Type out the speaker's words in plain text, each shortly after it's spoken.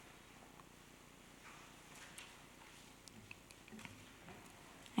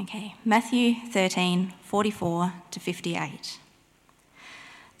Okay, Matthew 13:44 to 58.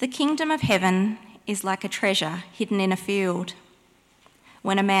 The kingdom of heaven is like a treasure hidden in a field.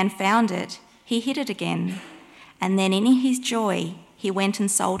 When a man found it, he hid it again, and then in his joy he went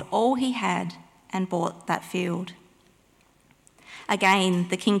and sold all he had and bought that field. Again,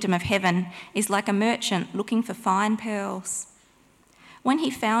 the kingdom of heaven is like a merchant looking for fine pearls. When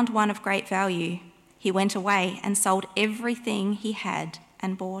he found one of great value, he went away and sold everything he had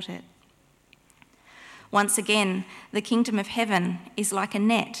and bought it. Once again, the kingdom of heaven is like a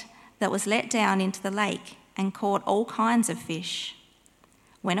net that was let down into the lake and caught all kinds of fish.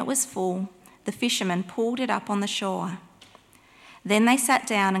 When it was full, the fishermen pulled it up on the shore. Then they sat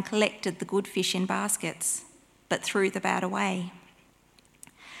down and collected the good fish in baskets, but threw the bad away.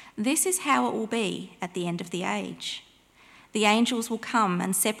 This is how it will be at the end of the age. The angels will come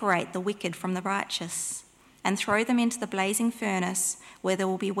and separate the wicked from the righteous and throw them into the blazing furnace where there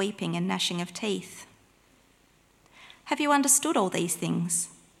will be weeping and gnashing of teeth. Have you understood all these things?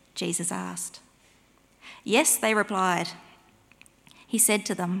 Jesus asked. Yes, they replied. He said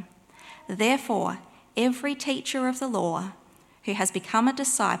to them, therefore, every teacher of the law who has become a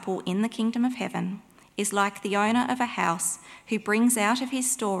disciple in the kingdom of heaven is like the owner of a house who brings out of his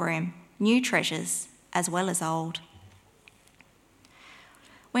storeroom new treasures as well as old.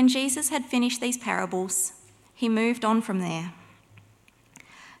 When Jesus had finished these parables, he moved on from there.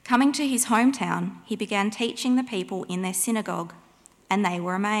 Coming to his hometown, he began teaching the people in their synagogue, and they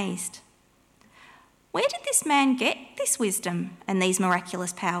were amazed. Where did this man get this wisdom and these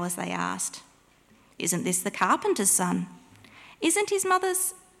miraculous powers, they asked. Isn't this the carpenter's son? Isn't his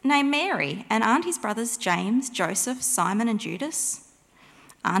mother's name Mary, and aren't his brothers James, Joseph, Simon and Judas?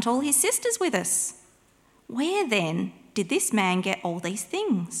 Aren't all his sisters with us? Where then did this man get all these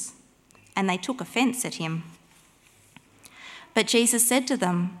things? And they took offence at him. But Jesus said to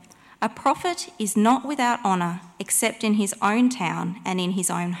them, a prophet is not without honour except in his own town and in his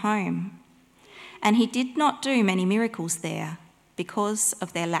own home. And he did not do many miracles there because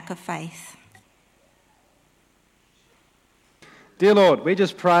of their lack of faith. Dear Lord, we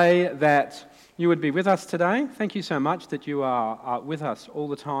just pray that you would be with us today. Thank you so much that you are with us all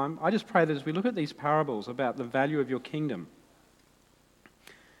the time. I just pray that as we look at these parables about the value of your kingdom,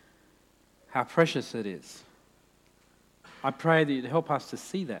 how precious it is, I pray that you'd help us to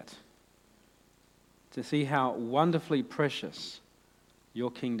see that, to see how wonderfully precious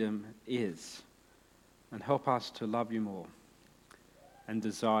your kingdom is, and help us to love you more and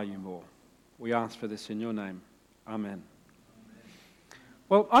desire you more. We ask for this in your name. Amen.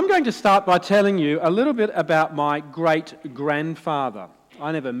 Well, I'm going to start by telling you a little bit about my great-grandfather.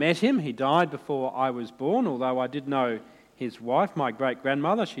 I never met him. He died before I was born, although I did know his wife, my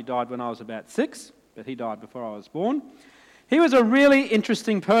great-grandmother. She died when I was about 6, but he died before I was born. He was a really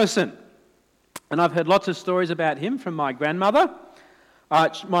interesting person, and I've heard lots of stories about him from my grandmother.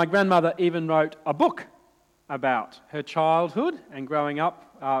 My grandmother even wrote a book about her childhood and growing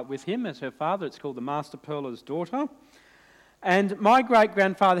up with him as her father. It's called The Master Pearler's Daughter. And my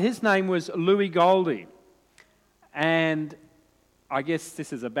great-grandfather, his name was Louis Goldie. And I guess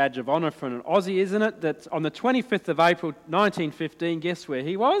this is a badge of honour for an Aussie, isn't it? That on the 25th of April 1915, guess where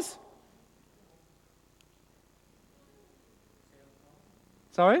he was?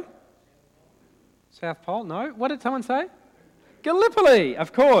 Sorry? South Pole? No? What did someone say? Gallipoli,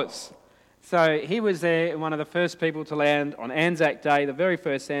 of course. So he was there, one of the first people to land on Anzac Day, the very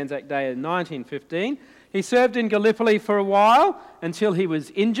first Anzac Day in 1915. He served in Gallipoli for a while until he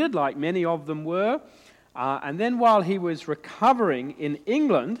was injured, like many of them were. And then while he was recovering in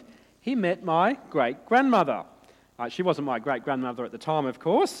England, he met my great-grandmother. She wasn't my great-grandmother at the time, of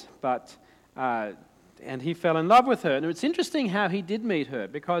course, but and he fell in love with her. And it's interesting how he did meet her,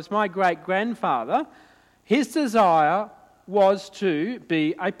 because my great-grandfather, his desire was to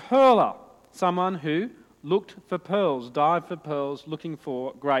be a pearler, someone who looked for pearls, dived for pearls, looking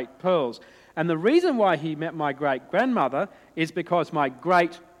for great pearls. And the reason why he met my great-grandmother is because my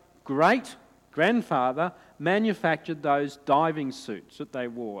great-great-grandfather manufactured those diving suits that they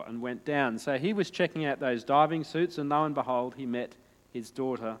wore and went down. So he was checking out those diving suits, and lo and behold, he met his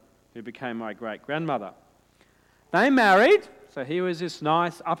daughter, who became my great-grandmother. They married, so he was this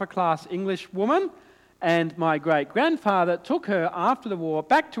nice upper-class English woman, and my great-grandfather took her after the war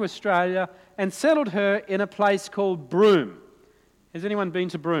back to Australia and settled her in a place called Broome. Has anyone been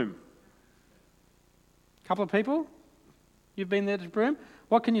to Broome? A couple of people? You've been there to Broome?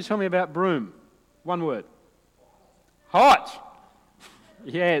 What can you tell me about Broome? One word. Hot.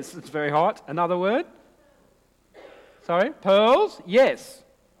 Yes, it's very hot. Another word? Sorry? Pearls? Yes.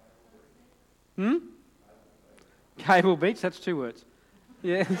 Cable Beach, that's 2 words.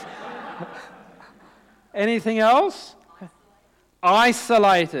 Yes. Anything else?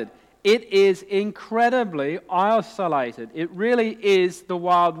 Isolated. It is incredibly isolated. It really is the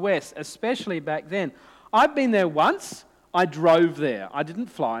Wild West, especially back then. I've been there once. I drove there. I didn't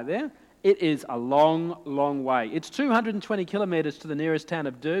fly there. It is a long, long way. It's 220 kilometres to the nearest town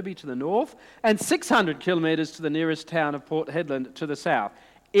of Derby to the north and 600 kilometres to the nearest town of Port Hedland to the south.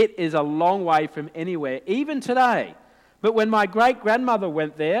 It is a long way from anywhere, even today. But when my great-grandmother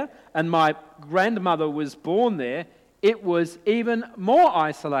went there and my grandmother was born there, it was even more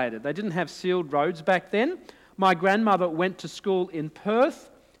isolated. They didn't have sealed roads back then. My grandmother went to school in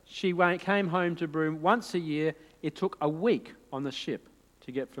Perth. She came home to Broome once a year. It took a week on the ship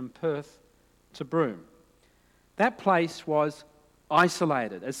to get from Perth to Broome. That place was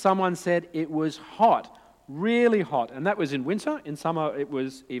isolated. As someone said, it was hot, really hot. And that was in winter. In summer, it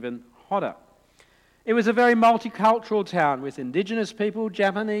was even hotter. It was a very multicultural town with Indigenous people,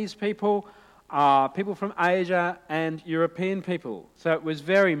 Japanese people, people from Asia and European people. So it was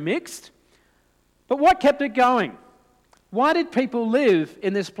very mixed. But what kept it going? Why did people live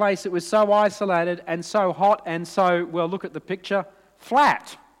in this place that was so isolated and so hot and so, well, look at the picture,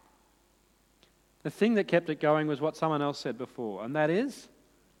 flat? The thing that kept it going was what someone else said before, and that is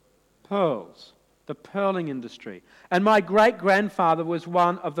pearls, the pearling industry. And my great-grandfather was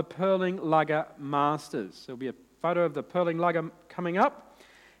one of the pearling lugger masters. There'll be a photo of the pearling lugger coming up.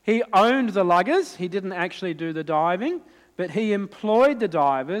 He owned the luggers. He didn't actually do the diving, but he employed the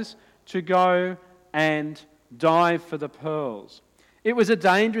divers to go and dive for the pearls. It was a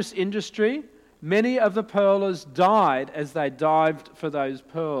dangerous industry. Many of the pearlers died as they dived for those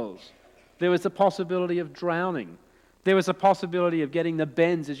pearls. There was the possibility of drowning. There was a possibility of getting the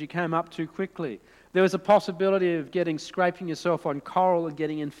bends as you came up too quickly. There was a possibility of scraping yourself on coral and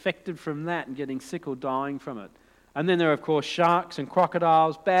getting infected from that and getting sick or dying from it. And then there are, of course, sharks and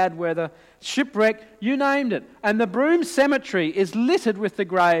crocodiles, bad weather, shipwreck, you named it. And the Broome Cemetery is littered with the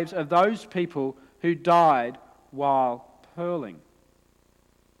graves of those people who died while pearling.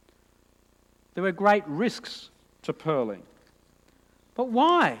 There were great risks to pearling. But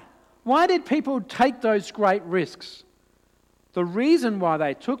why? Why did people take those great risks? The reason why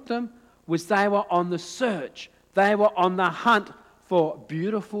they took them was they were on the search. They were on the hunt for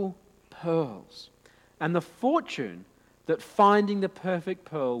beautiful pearls and the fortune that finding the perfect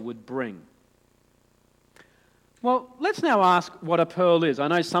pearl would bring. Well, let's now ask what a pearl is. I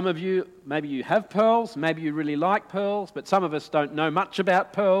know some of you, maybe you have pearls, maybe you really like pearls, but some of us don't know much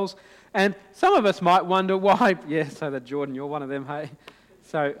about pearls, and some of us might wonder why. Yeah, so that Jordan, you're one of them, hey?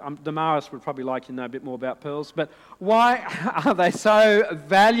 So Damaris would probably like to know a bit more about pearls, but why are they so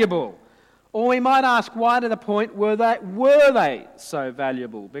valuable? Or we might ask, why to the point were they so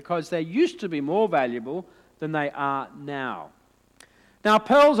valuable? Because they used to be more valuable than they are now. Now,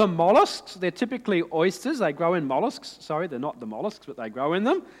 pearls are mollusks. They're typically oysters. They grow in mollusks. Sorry, they're not the mollusks, but they grow in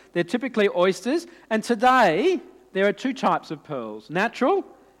them. They're typically oysters. And today, there are two types of pearls, natural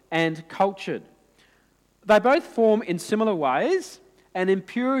and cultured. They both form in similar ways. An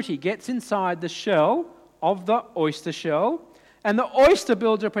impurity gets inside the shell of the oyster shell, and the oyster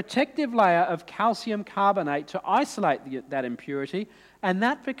builds a protective layer of calcium carbonate to isolate that impurity, and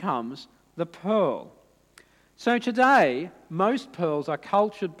that becomes the pearl. So today, most pearls are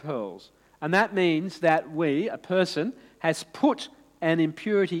cultured pearls, and that means that a person, has put an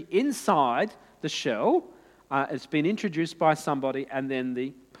impurity inside the shell. It's been introduced by somebody, and then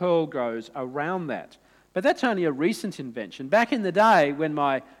the pearl grows around that. But that's only a recent invention. Back in the day, when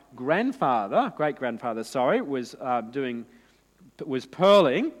my great-grandfather, was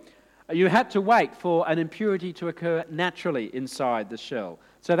pearling, you had to wait for an impurity to occur naturally inside the shell.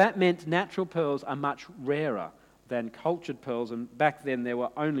 So that meant natural pearls are much rarer than cultured pearls, and back then there were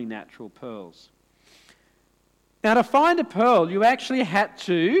only natural pearls. Now, to find a pearl, you actually had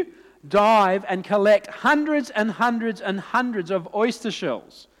to dive and collect hundreds and hundreds and hundreds of oyster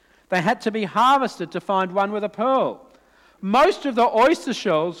shells. They had to be harvested to find one with a pearl. Most of the oyster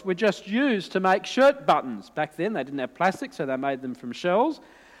shells were just used to make shirt buttons. Back then they didn't have plastic, so they made them from shells.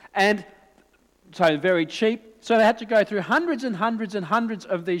 And so very cheap. So they had to go through hundreds and hundreds and hundreds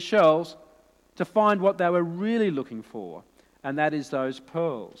of these shells to find what they were really looking for, and that is those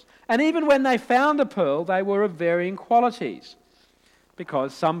pearls. And even when they found a pearl, they were of varying qualities,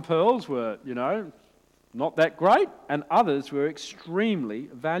 because some pearls were, not that great, and others were extremely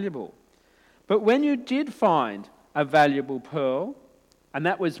valuable. But when you did find a valuable pearl, and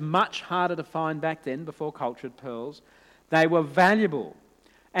that was much harder to find back then before cultured pearls, they were valuable.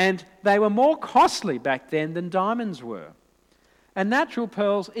 And they were more costly back then than diamonds were. And natural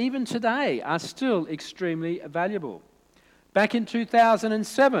pearls, even today, are still extremely valuable. Back in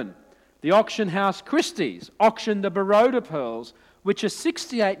 2007, the auction house Christie's auctioned the Baroda pearls, which are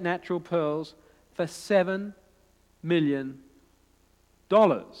 68 natural pearls, for $7 million.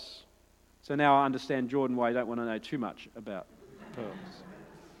 So now I understand, Jordan, why you don't want to know too much about pearls.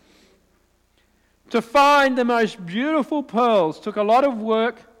 To find the most beautiful pearls took a lot of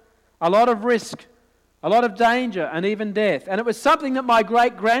work, a lot of risk, a lot of danger, and even death. And it was something that my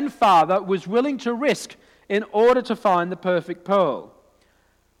great-grandfather was willing to risk in order to find the perfect pearl.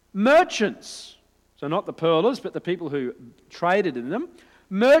 Merchants, so not the pearlers, but the people who traded in them,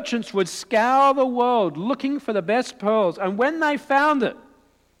 merchants would scour the world looking for the best pearls, and when they found it,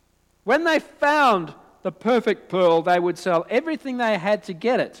 when they found the perfect pearl, they would sell everything they had to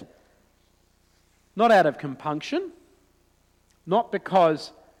get it. Not out of compunction, not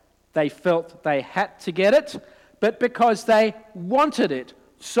because they felt they had to get it, but because they wanted it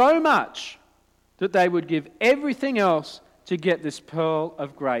so much that they would give everything else to get this pearl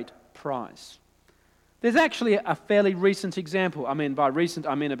of great price. There's actually a fairly recent example. I mean, by recent,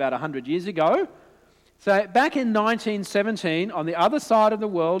 I mean about 100 years ago. So back in 1917, on the other side of the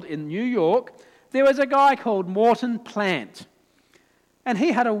world in New York, there was a guy called Morton Plant. And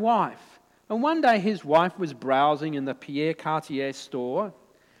he had a wife. And one day his wife was browsing in the Pierre Cartier store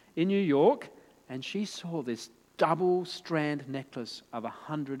in New York, and she saw this double-strand necklace of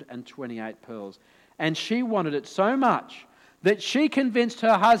 128 pearls. And she wanted it so much that she convinced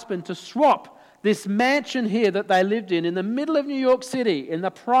her husband to swap this mansion here that they lived in the middle of New York City, in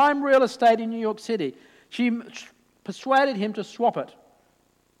the prime real estate in New York City. She persuaded him to swap it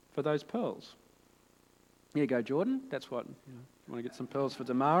for those pearls. Here you go, Jordan. That's what, you want to get some pearls for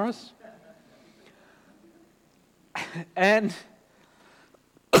Damaris?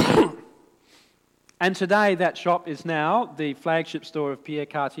 And today that shop is now the flagship store of Pierre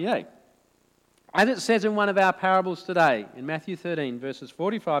Cartier. As it says in one of our parables today, in Matthew 13, verses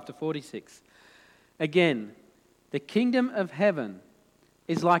 45 to 46, again, the kingdom of heaven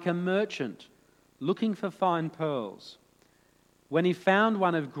is like a merchant looking for fine pearls. When he found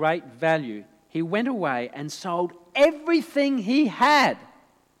one of great value, he went away and sold everything he had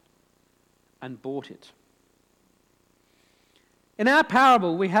and bought it. In our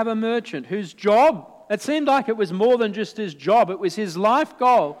parable, we have a merchant whose job, it seemed like it was more than just his job, it was his life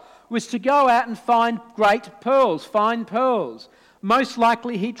goal, was to go out and find great pearls, fine pearls. Most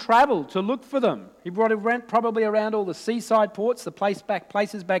likely he travelled to look for them. He went probably around all the seaside ports, the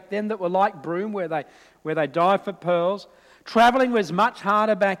places back then that were like Broome, where they dive for pearls. Travelling was much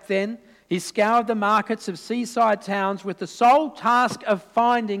harder back then. He scoured the markets of seaside towns with the sole task of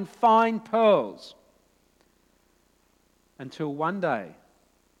finding fine pearls. Until one day,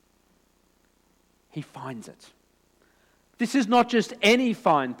 he finds it. This is not just any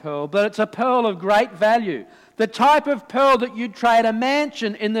fine pearl, but it's a pearl of great value. The type of pearl that you'd trade a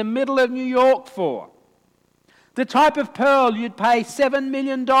mansion in the middle of New York for. The type of pearl you'd pay $7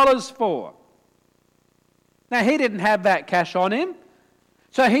 million for. Now, he didn't have that cash on him,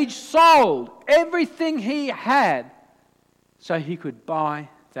 so he sold everything he had so he could buy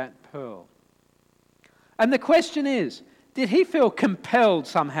that pearl. And the question is, did he feel compelled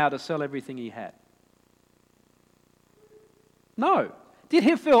somehow to sell everything he had? No. Did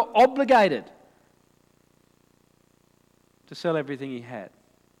he feel obligated to sell everything he had?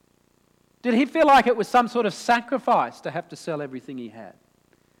 Did he feel like it was some sort of sacrifice to have to sell everything he had?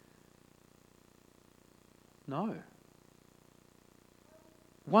 No.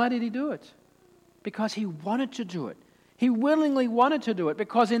 Why did he do it? Because he wanted to do it. He willingly wanted to do it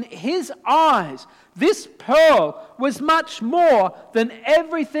because in his eyes, this pearl was much more than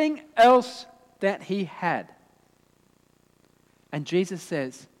everything else that he had. And Jesus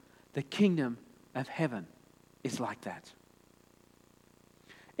says, the kingdom of heaven is like that.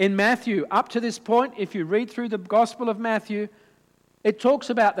 In Matthew, up to this point, if you read through the Gospel of Matthew, it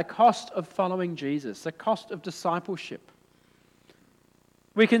talks about the cost of following Jesus, the cost of discipleship.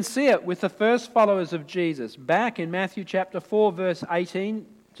 We can see it with the first followers of Jesus. Back in Matthew chapter 4, verse 18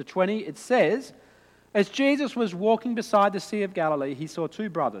 to 20, it says, as Jesus was walking beside the Sea of Galilee, he saw two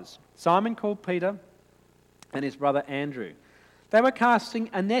brothers, Simon called Peter and his brother Andrew. They were casting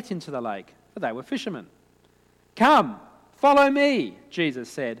a net into the lake, for they were fishermen. Come, follow me, Jesus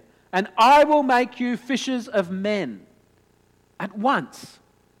said, and I will make you fishers of men. At once,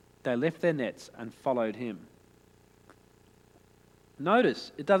 they left their nets and followed him.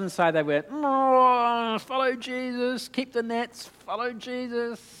 Notice, it doesn't say they went, oh, follow Jesus, keep the nets, follow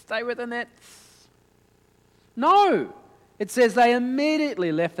Jesus, stay with the nets. No, it says they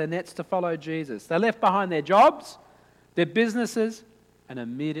immediately left their nets to follow Jesus. They left behind their jobs, their businesses, and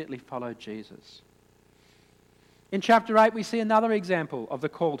immediately followed Jesus. In chapter 8, we see another example of the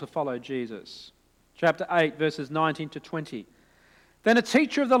call to follow Jesus. Chapter 8, verses 19 to 20. Then a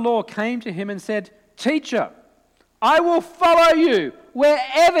teacher of the law came to him and said, "Teacher, I will follow you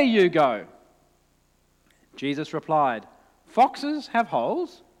wherever you go." Jesus replied, "Foxes have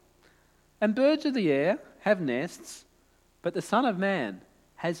holes, and birds of the air have nests, but the Son of Man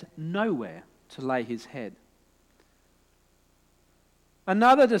has nowhere to lay his head."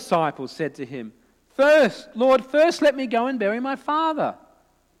 Another disciple said to him, Lord, first let me go and bury my father."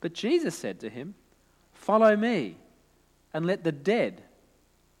 But Jesus said to him, "Follow me, and let the dead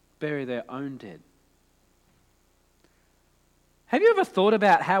bury their own dead." Have you ever thought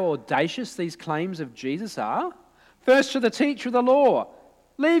about how audacious these claims of Jesus are? First to the teacher of the law,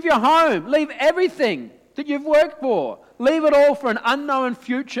 leave your home, leave everything that you've worked for, leave it all for an unknown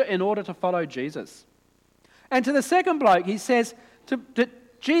future in order to follow Jesus. And to the second bloke,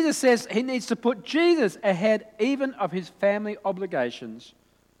 Jesus says he needs to put Jesus ahead even of his family obligations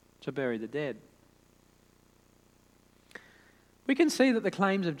to bury the dead. We can see that the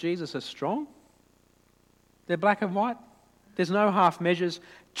claims of Jesus are strong. They're black and white. There's no half measures.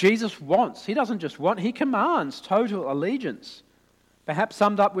 Jesus wants, he doesn't just want, he commands total allegiance. Perhaps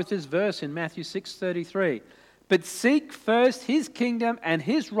summed up with this verse in Matthew 6:33. "But seek first his kingdom and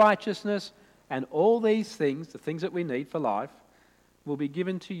his righteousness, and all these things, the things that we need for life, will be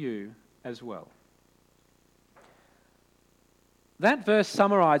given to you as well." That verse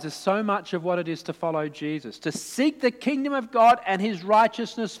summarizes so much of what it is to follow Jesus, to seek the kingdom of God and his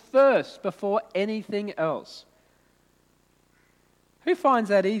righteousness first before anything else. Who finds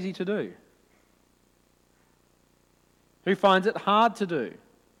that easy to do? Who finds it hard to do?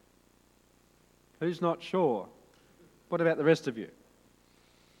 Who's not sure? What about the rest of you?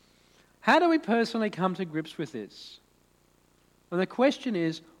 How do we personally come to grips with this? And the question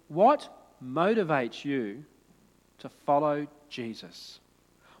is, what motivates you to follow Jesus?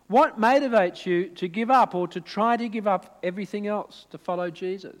 What motivates you to give up or to try to give up everything else to follow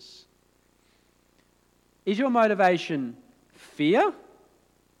Jesus? Is your motivation fear?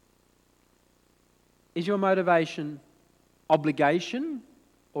 Is your motivation obligation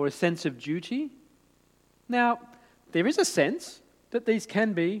or a sense of duty? Now, there is a sense that these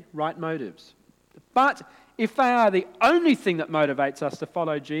can be right motives. But if they are the only thing that motivates us to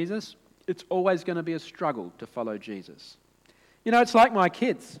follow Jesus, it's always going to be a struggle to follow Jesus. You know, it's like my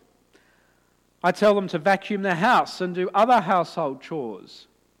kids. I tell them to vacuum the house and do other household chores,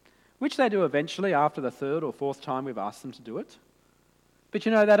 which they do eventually after the third or fourth time we've asked them to do it. But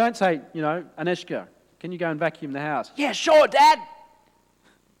you know, they don't say, "Aneshka, can you go and vacuum the house?" "Yeah, sure, Dad."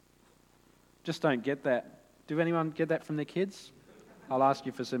 Just don't get that. Do anyone get that from their kids? I'll ask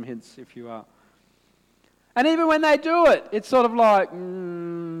you for some hints if you are. And even when they do it, it's sort of like,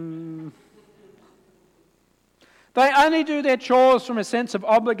 They only do their chores from a sense of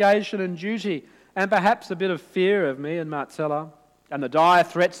obligation and duty, and perhaps a bit of fear of me and Marcella, and the dire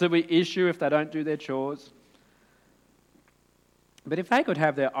threats that we issue if they don't do their chores. But if they could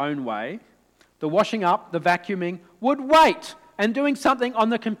have their own way, the washing up, the vacuuming would wait, and doing something on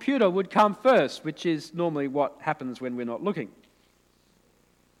the computer would come first, which is normally what happens when we're not looking.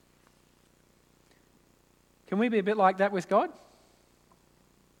 Can we be a bit like that with God?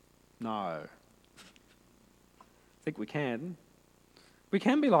 No. I think we can. We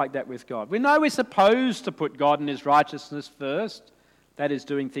can be like that with God. We know we're supposed to put God and his righteousness first. That is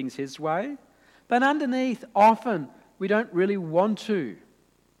doing things his way. But underneath, often, we don't really want to.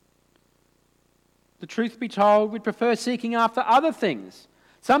 The truth be told, we prefer seeking after other things.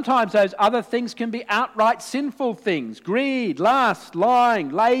 Sometimes those other things can be outright sinful things. Greed, lust, lying,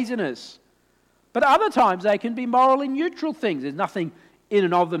 laziness. But other times they can be morally neutral things. There's nothing in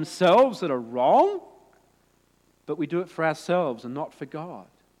and of themselves that are wrong. But we do it for ourselves and not for God.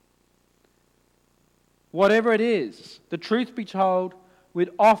 Whatever it is, the truth be told,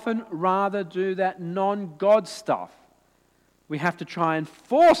 we'd often rather do that non-God stuff. We have to try and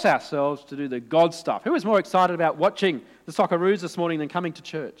force ourselves to do the God stuff. Who was more excited about watching the Socceroos this morning than coming to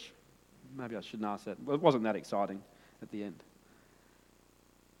church? Maybe I shouldn't ask that. Well, it wasn't that exciting at the end.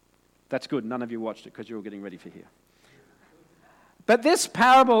 That's good. None of you watched it because you're all getting ready for here. But this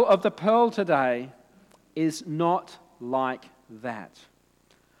parable of the pearl today is not like that.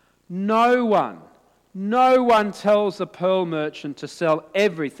 No one tells the pearl merchant to sell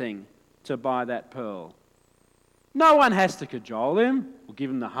everything to buy that pearl. No one has to cajole him or give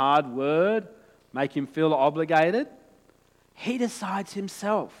him the hard word, make him feel obligated. He decides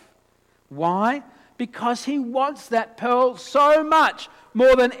himself. Why? Because he wants that pearl so much,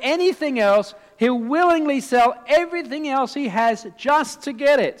 more than anything else, he'll willingly sell everything else he has just to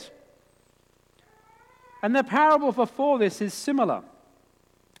get it. And the parable before this is similar.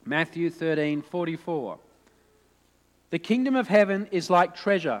 Matthew 13:44. The kingdom of heaven is like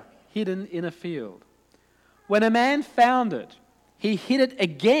treasure hidden in a field. When a man found it, he hid it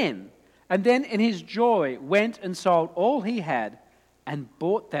again, and then in his joy went and sold all he had and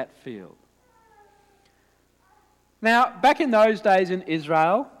bought that field. Now, back in those days in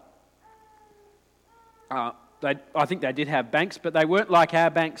Israel, I think they did have banks, but they weren't like our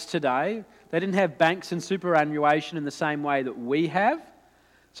banks today. They didn't have banks and superannuation in the same way that we have.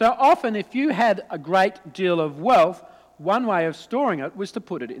 So often, if you had a great deal of wealth, one way of storing it was to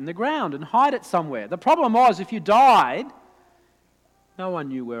put it in the ground and hide it somewhere. The problem was, if you died, no one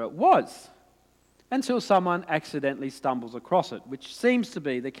knew where it was until someone accidentally stumbles across it, which seems to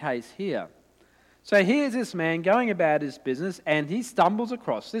be the case here. So here's this man going about his business and he stumbles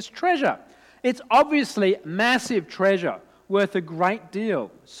across this treasure. It's obviously massive treasure, worth a great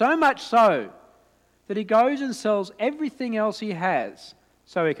deal. So much so that he goes and sells everything else he has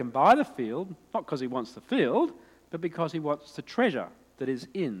so he can buy the field, not because he wants the field, but because he wants the treasure that is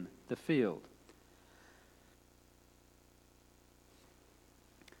in the field.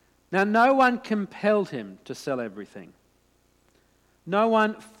 Now, no one compelled him to sell everything. No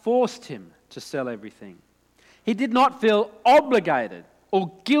one forced him to sell everything. He did not feel obligated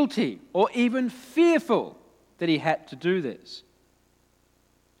or guilty or even fearful that he had to do this.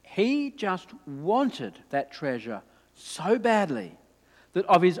 He just wanted that treasure so badly that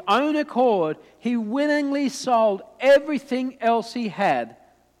of his own accord, he willingly sold everything else he had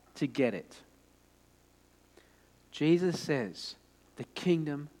to get it. Jesus says the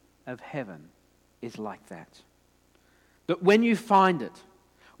kingdom of heaven is like that. That when you find it,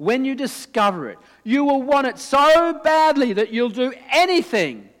 when you discover it, you will want it so badly that you'll do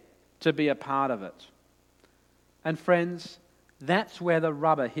anything to be a part of it. And friends, that's where the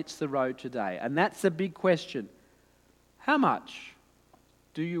rubber hits the road today. And that's the big question. How much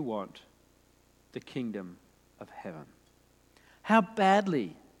do you want the kingdom of heaven? How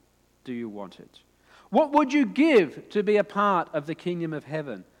badly do you want it? What would you give to be a part of the kingdom of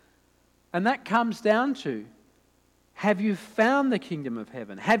heaven? And that comes down to, have you found the kingdom of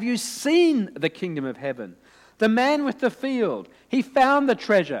heaven? Have you seen the kingdom of heaven? The man with the field, he found the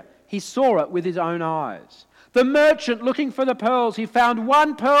treasure. He saw it with his own eyes. The merchant looking for the pearls, he found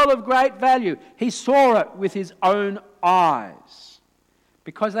one pearl of great value. He saw it with his own eyes.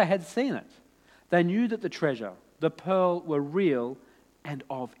 Because they had seen it, they knew that the treasure, the pearl, were real and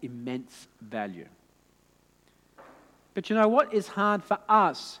of immense value. But you know what is hard for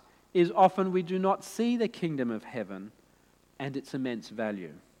us is often we do not see the kingdom of heaven and its immense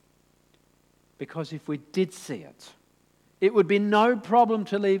value. Because if we did see it, it would be no problem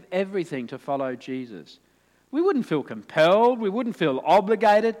to leave everything to follow Jesus. We wouldn't feel compelled, we wouldn't feel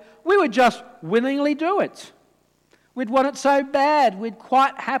obligated, we would just willingly do it. We'd want it so bad, we'd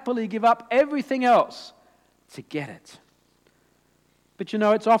quite happily give up everything else to get it. But you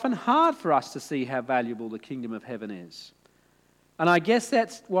know, it's often hard for us to see how valuable the kingdom of heaven is. And I guess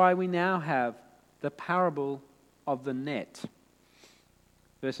that's why we now have the parable of the net.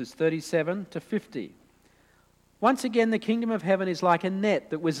 Verses 37 to 50. Once again, the kingdom of heaven is like a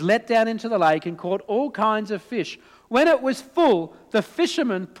net that was let down into the lake and caught all kinds of fish. When it was full, the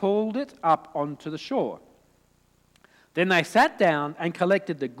fishermen pulled it up onto the shore. Then they sat down and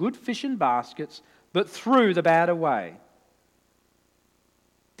collected the good fish in baskets, but threw the bad away.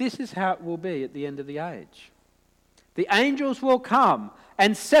 This is how it will be at the end of the age. The angels will come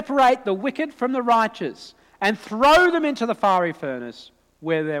and separate the wicked from the righteous and throw them into the fiery furnace,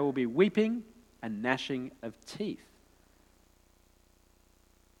 where there will be weeping and gnashing of teeth.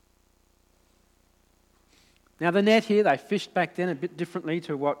 Now the net here, they fished back then a bit differently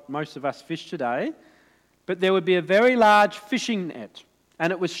to what most of us fish today, but there would be a very large fishing net,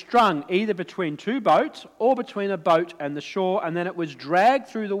 and it was strung either between two boats or between a boat and the shore, and then it was dragged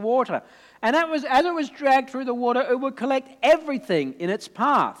through the water. And as it was dragged through the water, it would collect everything in its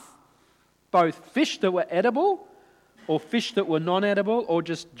path, both fish that were edible or fish that were non-edible or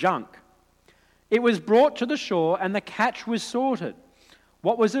just junk. It was brought to the shore and the catch was sorted.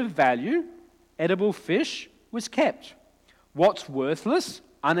 What was of value, edible fish, was kept. What's worthless,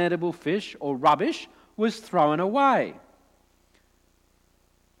 unedible fish or rubbish, was thrown away.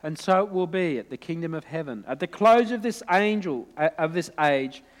 And so it will be at the kingdom of heaven. At the close of this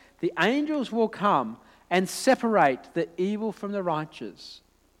age, the angels will come and separate the evil from the righteous,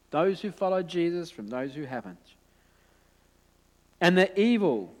 those who follow Jesus from those who haven't. And the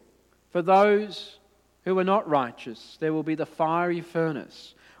evil, for those who are not righteous, there will be the fiery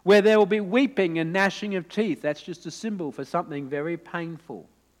furnace, where there will be weeping and gnashing of teeth. That's just a symbol for something very painful.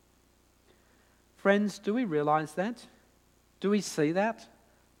 Friends, do we realize that? Do we see that?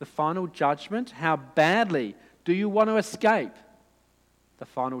 The final judgment? How badly do you want to escape the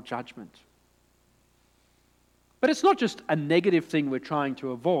final judgment? But it's not just a negative thing we're trying to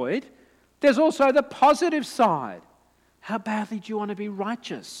avoid. There's also the positive side. How badly do you want to be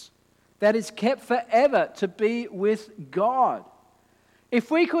righteous? That is kept forever to be with God. If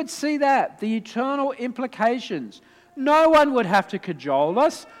we could see that, the eternal implications, no one would have to cajole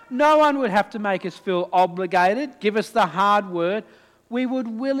us. No one would have to make us feel obligated, give us the hard word. We would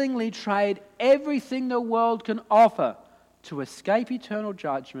willingly trade everything the world can offer to escape eternal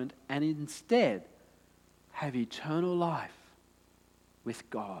judgment and instead have eternal life with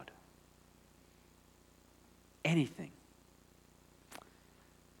God. Anything.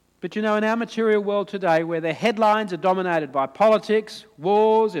 But in our material world today, where the headlines are dominated by politics,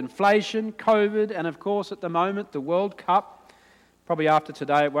 wars, inflation, COVID, and of course at the moment the World Cup, probably after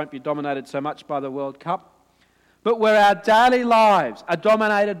today it won't be dominated so much by the World Cup, but where our daily lives are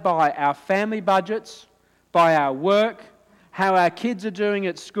dominated by our family budgets, by our work, how our kids are doing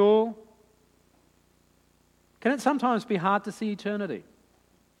at school, can it sometimes be hard to see eternity?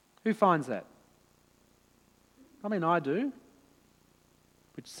 Who finds that? I mean, I do.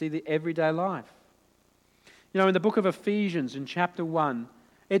 Which see the everyday life. You know, in the book of Ephesians, in chapter 1,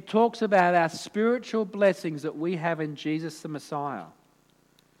 it talks about our spiritual blessings that we have in Jesus the Messiah.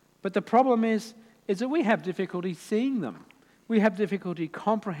 But the problem is that we have difficulty seeing them. We have difficulty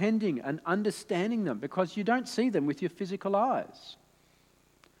comprehending and understanding them because you don't see them with your physical eyes.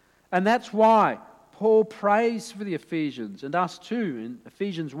 And that's why Paul prays for the Ephesians, and us too, in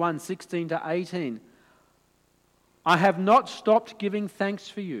Ephesians 1:16 to 18. I have not stopped giving thanks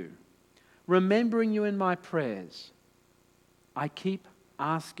for you, remembering you in my prayers. I keep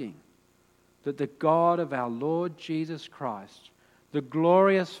asking that the God of our Lord Jesus Christ, the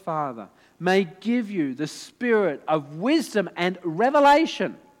glorious Father, may give you the spirit of wisdom and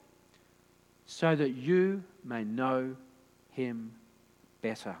revelation so that you may know him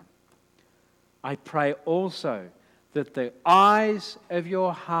better. I pray also that the eyes of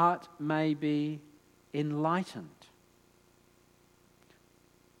your heart may be enlightened.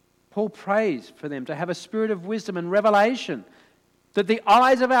 Paul prays for them to have a spirit of wisdom and revelation, that the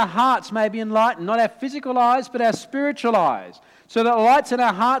eyes of our hearts may be enlightened, not our physical eyes, but our spiritual eyes, so that the lights in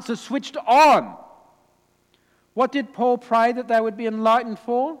our hearts are switched on. What did Paul pray that they would be enlightened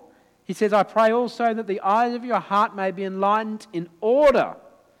for? He says, I pray also that the eyes of your heart may be enlightened in order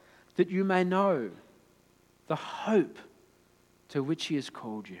that you may know the hope to which he has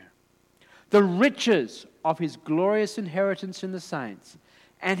called you, the riches of his glorious inheritance in the saints,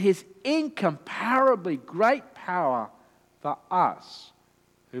 and his incomparably great power for us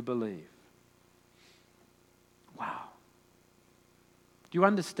who believe. Wow. Do you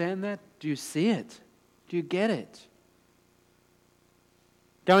understand that? Do you see it? Do you get it?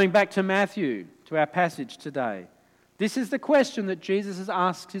 Going back to Matthew, to our passage today, this is the question that Jesus has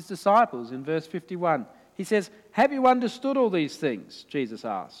asked his disciples in verse 51. He says, have you understood all these things? Jesus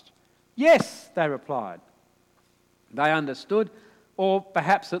asked. Yes, they replied. They understood. Or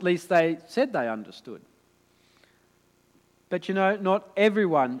perhaps at least they said they understood. But you know, not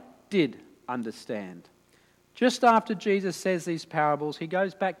everyone did understand. Just after Jesus says these parables, he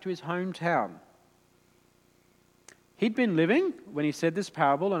goes back to his hometown. He'd been living, when he said this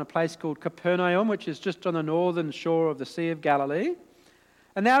parable, in a place called Capernaum, which is just on the northern shore of the Sea of Galilee.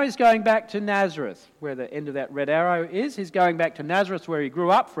 And now he's going back to Nazareth, where the end of that red arrow is. He's going back to Nazareth, where he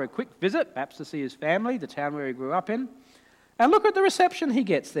grew up, for a quick visit, perhaps to see his family, the town where he grew up in. And look at the reception he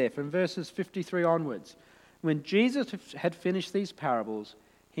gets there from verses 53 onwards. When Jesus had finished these parables,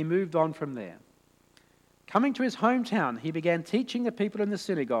 he moved on from there. Coming to his hometown, he began teaching the people in the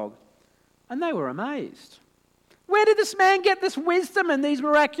synagogue, and they were amazed. Where did this man get this wisdom and these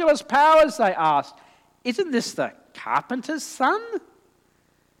miraculous powers, they asked. Isn't this the carpenter's son?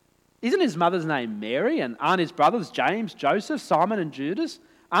 Isn't his mother's name Mary, and aren't his brothers James, Joseph, Simon and Judas?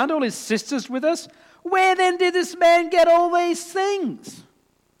 Aren't all his sisters with us? Where then did this man get all these things?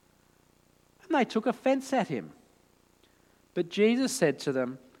 And they took offense at him. But Jesus said to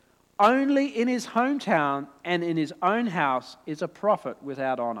them, only in his hometown and in his own house is a prophet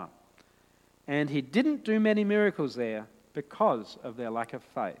without honor. And he didn't do many miracles there because of their lack of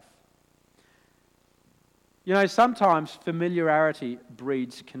faith. You know, sometimes familiarity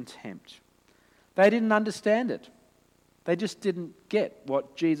breeds contempt. They didn't understand it. They just didn't get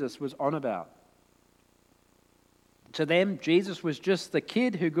what Jesus was on about. To them, Jesus was just the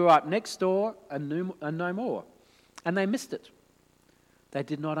kid who grew up next door and no more. And they missed it. They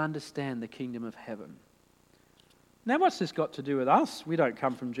did not understand the kingdom of heaven. Now, what's this got to do with us? We don't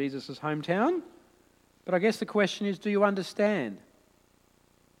come from Jesus' hometown. But I guess the question is, do you understand?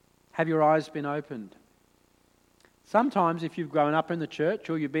 Have your eyes been opened? Sometimes if you've grown up in the church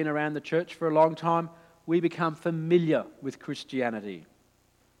or you've been around the church for a long time, we become familiar with Christianity,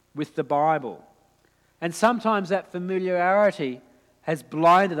 with the Bible. And sometimes that familiarity has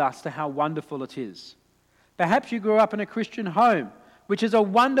blinded us to how wonderful it is. Perhaps you grew up in a Christian home, which is a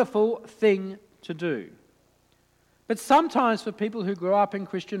wonderful thing to do. But sometimes for people who grow up in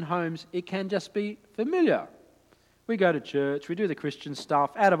Christian homes, it can just be familiar. We go to church, we do the Christian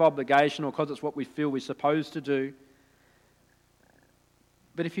stuff out of obligation or because it's what we feel we're supposed to do.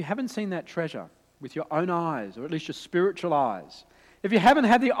 But if you haven't seen that treasure with your own eyes, or at least your spiritual eyes, if you haven't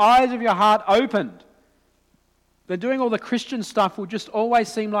had the eyes of your heart opened, then doing all the Christian stuff will just always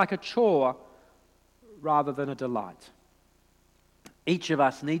seem like a chore rather than a delight. Each of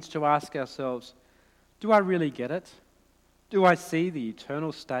us needs to ask ourselves, do I really get it? Do I see the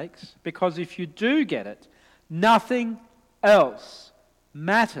eternal stakes? Because if you do get it, nothing else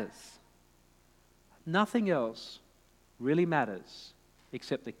matters. Nothing else really matters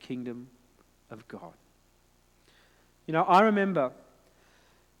except the kingdom of God. You know, I remember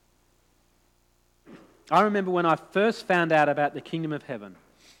when I first found out about the kingdom of heaven,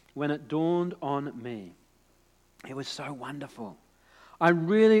 when it dawned on me. It was so wonderful. I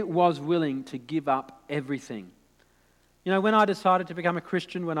really was willing to give up everything. You know, when I decided to become a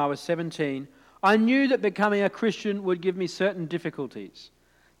Christian when I was 17, I knew that becoming a Christian would give me certain difficulties.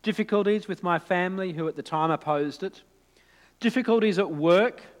 Difficulties with my family, who at the time opposed it. Difficulties at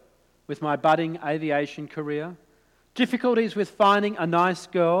work with my budding aviation career. Difficulties with finding a nice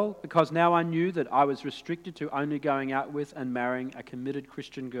girl, because now I knew that I was restricted to only going out with and marrying a committed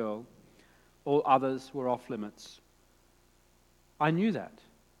Christian girl. All others were off limits. I knew that.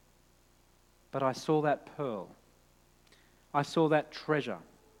 But I saw that pearl. I saw that treasure.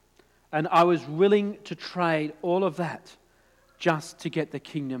 And I was willing to trade all of that just to get the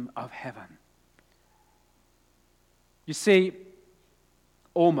kingdom of heaven. You see,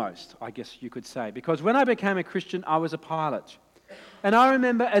 almost, I guess you could say, because when I became a Christian, I was a pilot. And I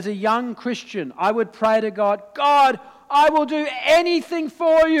remember as a young Christian, I would pray to God, God, I will do anything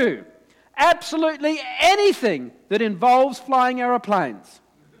for you. Absolutely anything that involves flying aeroplanes.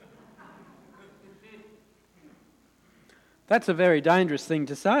 That's a very dangerous thing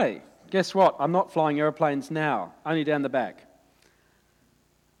to say. Guess what? I'm not flying aeroplanes now, only down the back.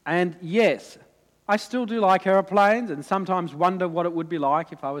 And yes, I still do like aeroplanes and sometimes wonder what it would be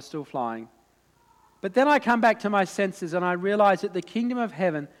like if I was still flying. But then I come back to my senses and I realize that the kingdom of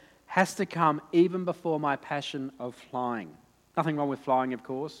heaven has to come even before my passion of flying. Nothing wrong with flying, of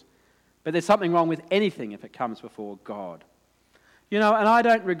course, but there's something wrong with anything if it comes before God. You know, and I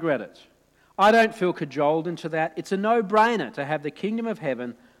don't regret it. I don't feel cajoled into that. It's a no-brainer to have the kingdom of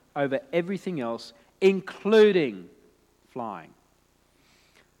heaven over everything else, including flying.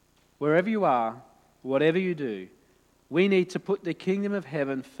 Wherever you are, whatever you do, we need to put the kingdom of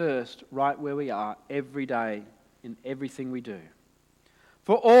heaven first right where we are every day in everything we do.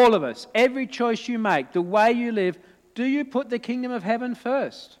 For all of us, every choice you make, the way you live, do you put the kingdom of heaven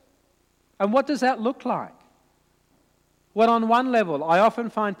first? And what does that look like? Well, on one level, I often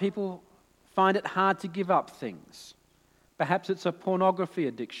find people find it hard to give up things. Perhaps it's a pornography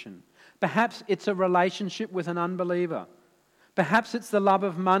addiction. Perhaps it's a relationship with an unbeliever. Perhaps it's the love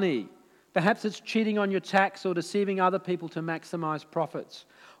of money. Perhaps it's cheating on your tax or deceiving other people to maximize profits.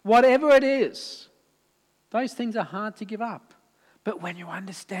 Whatever it is, those things are hard to give up. But when you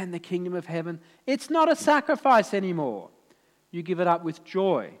understand the kingdom of heaven, it's not a sacrifice anymore. You give it up with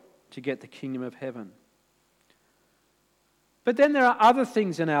joy to get the kingdom of heaven. But then there are other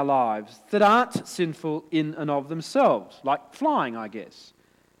things in our lives that aren't sinful in and of themselves, like flying, I guess.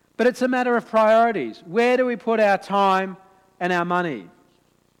 But it's a matter of priorities. Where do we put our time and our money?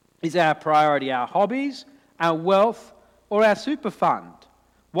 Is our priority our hobbies, our wealth, or our super fund?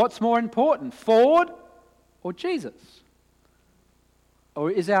 What's more important, Ford or Jesus?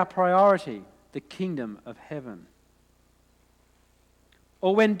 Or is our priority the kingdom of heaven?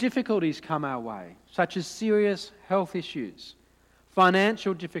 Or when difficulties come our way, such as serious health issues,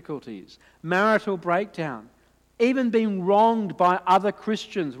 financial difficulties, marital breakdown, even being wronged by other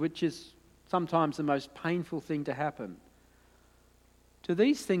Christians, which is sometimes the most painful thing to happen. Do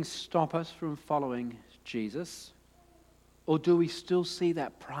these things stop us from following Jesus? Or do we still see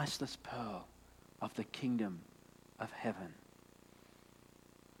that priceless pearl of the kingdom of heaven?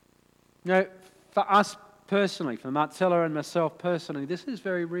 You know, for us personally, for Marcella and myself personally, this is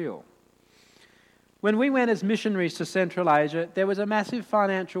very real. When we went as missionaries to Central Asia, there was a massive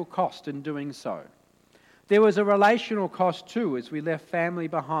financial cost in doing so. There was a relational cost too as we left family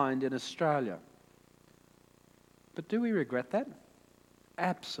behind in Australia. But do we regret that?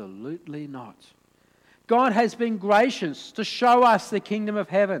 Absolutely not. God has been gracious to show us the kingdom of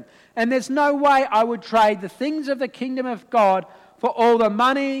heaven. And there's no way I would trade the things of the kingdom of God for all the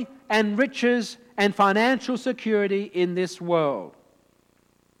money and riches and financial security in this world.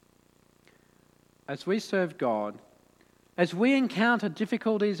 As we serve God, as we encounter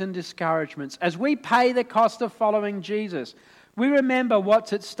difficulties and discouragements, as we pay the cost of following Jesus, we remember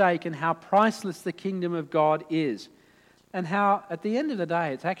what's at stake and how priceless the kingdom of God is. And how, at the end of the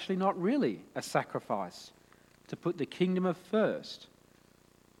day, it's actually not really a sacrifice to put the kingdom of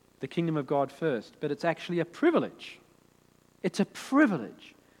God first, but it's actually a privilege. It's a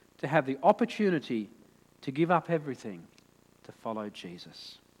privilege to have the opportunity to give up everything to follow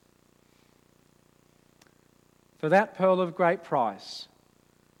Jesus. For that pearl of great price,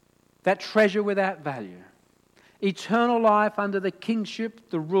 that treasure without value, eternal life under the kingship,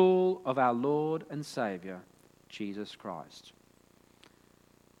 the rule of our Lord and Saviour, Jesus Christ.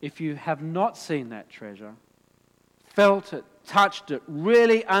 If you have not seen that treasure, felt it, touched it,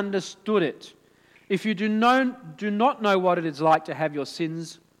 really understood it, if you do not know what it is like to have your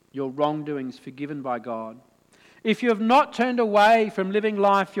sins, your wrongdoings forgiven by God, if you have not turned away from living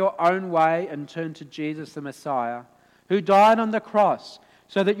life your own way and turned to Jesus the Messiah, who died on the cross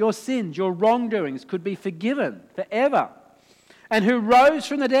so that your sins, your wrongdoings could be forgiven forever, and who rose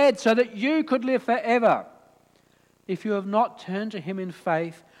from the dead so that you could live forever, if you have not turned to him in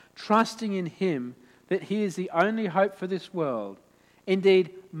faith, trusting in him that he is the only hope for this world,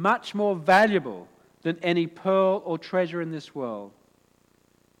 indeed much more valuable than any pearl or treasure in this world,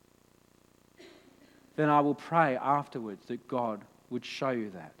 then I will pray afterwards that God would show you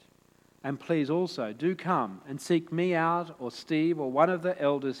that. And please also do come and seek me out or Steve or one of the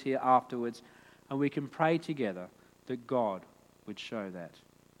elders here afterwards, and we can pray together that God would show that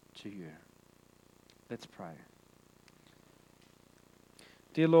to you. Let's pray.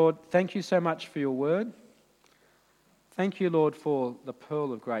 Dear Lord, thank you so much for your word. Thank you, Lord, for the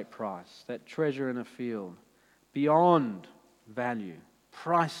pearl of great price, that treasure in a field, beyond value,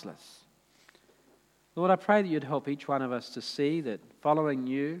 priceless. Lord, I pray that you'd help each one of us to see that following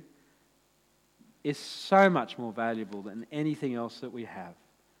you is so much more valuable than anything else that we have.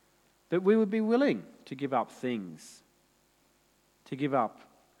 That we would be willing to give up things, to give up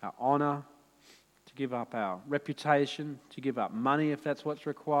our honour, to give up our reputation, to give up money if that's what's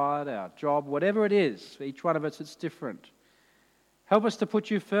required, our job, whatever it is. For each one of us, it's different. Help us to put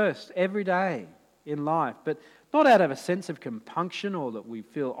you first every day in life, but not out of a sense of compunction or that we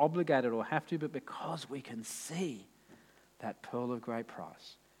feel obligated or have to, but because we can see that pearl of great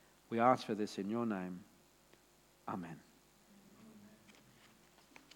price. We ask for this in your name. Amen.